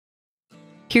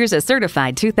Here's a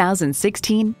certified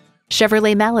 2016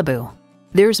 Chevrolet Malibu.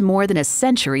 There's more than a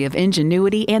century of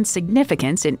ingenuity and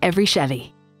significance in every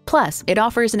Chevy. Plus, it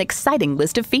offers an exciting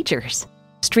list of features: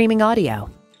 streaming audio,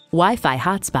 Wi-Fi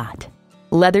hotspot,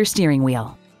 leather steering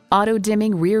wheel,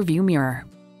 auto-dimming rear view mirror,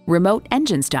 remote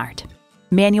engine start,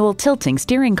 manual tilting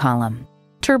steering column,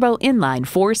 turbo inline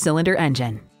 4-cylinder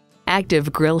engine,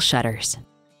 active grille shutters,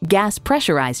 gas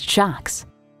pressurized shocks,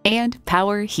 and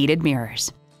power heated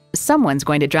mirrors. Someone's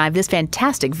going to drive this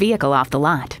fantastic vehicle off the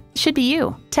lot. Should be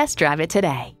you. Test drive it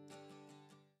today.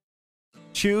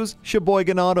 Choose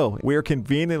Sheboygan Auto. We're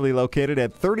conveniently located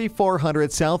at 3400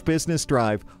 South Business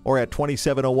Drive or at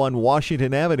 2701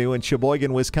 Washington Avenue in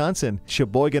Sheboygan, Wisconsin.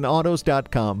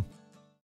 SheboyganAutos.com.